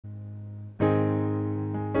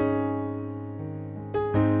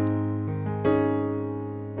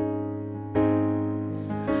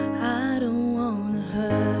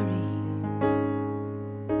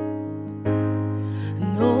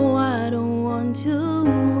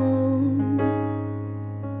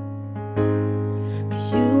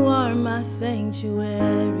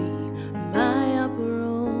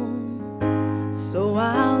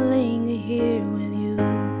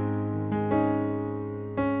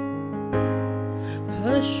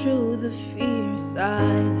Push through the fierce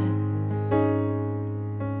silence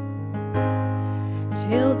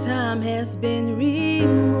till time has been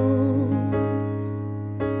removed.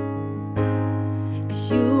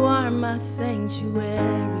 'Cause you are my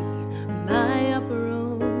sanctuary, my upper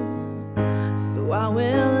room. So I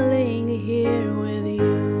will linger here with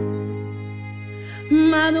you,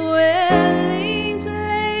 my dwelling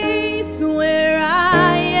place where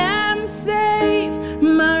I am safe,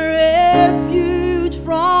 my refuge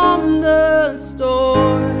from the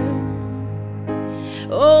storm.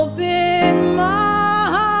 Open my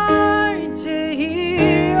heart to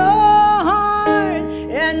hear your heart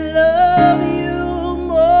and love you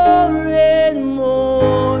more and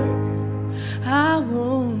more. I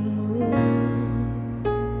won't move,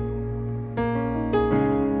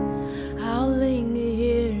 I'll linger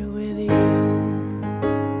here with you.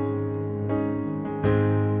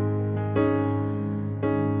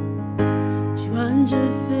转这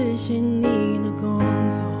视线你的工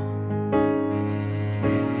作，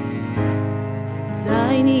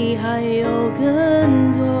在你还有更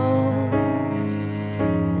多。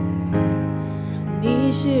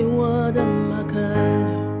你是我的马可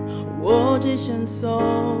留，我只想走，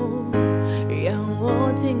让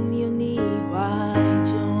我停留你怀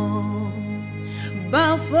中。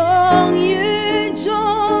暴风雨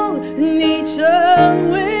中，你成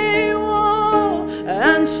为我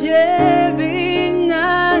安歇避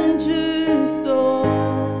难之所。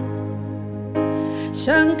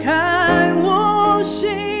敞开我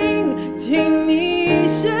心，听你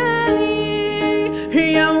声音，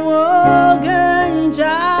让我更加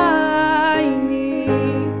爱你。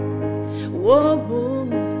我不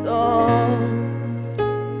走，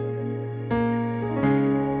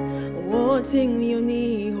我停留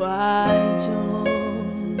你怀中。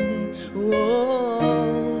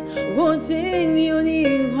我停留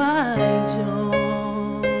你怀中。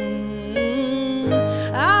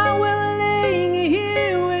I will linger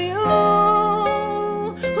here with you.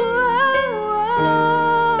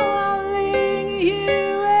 I'll linger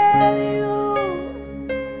here with you.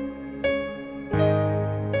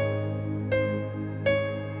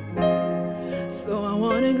 So I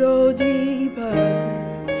wanna go deeper,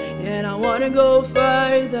 and I wanna go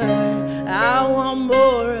further. I want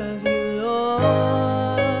more of you, Lord.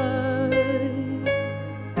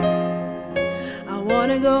 I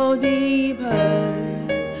wanna go deeper,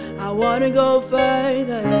 I wanna go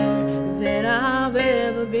further than I've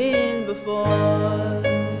ever been before.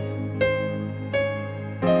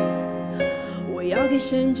 我要更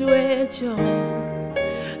深追求，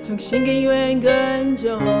从心更远更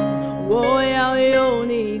久，我要有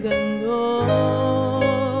你更多。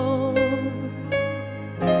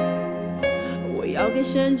我要更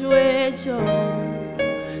深追求，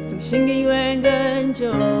从心更远更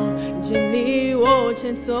久，真理我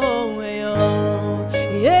前从未有。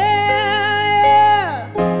Yeah,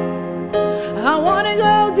 I wanna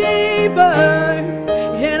go deeper,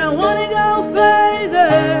 and I wanna go further.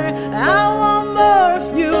 I want more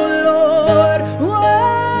of you, Lord.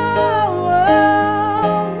 Whoa,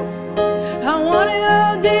 whoa. I wanna go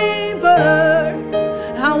deeper,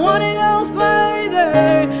 I wanna go further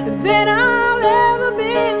than I've ever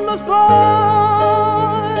been before.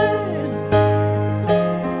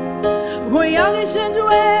 我要更深追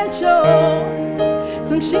求，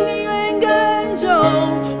从心更远更久，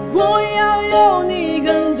我要有你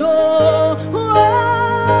更多。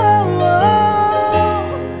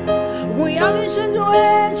我要更深追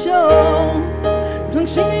求，从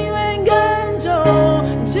心更远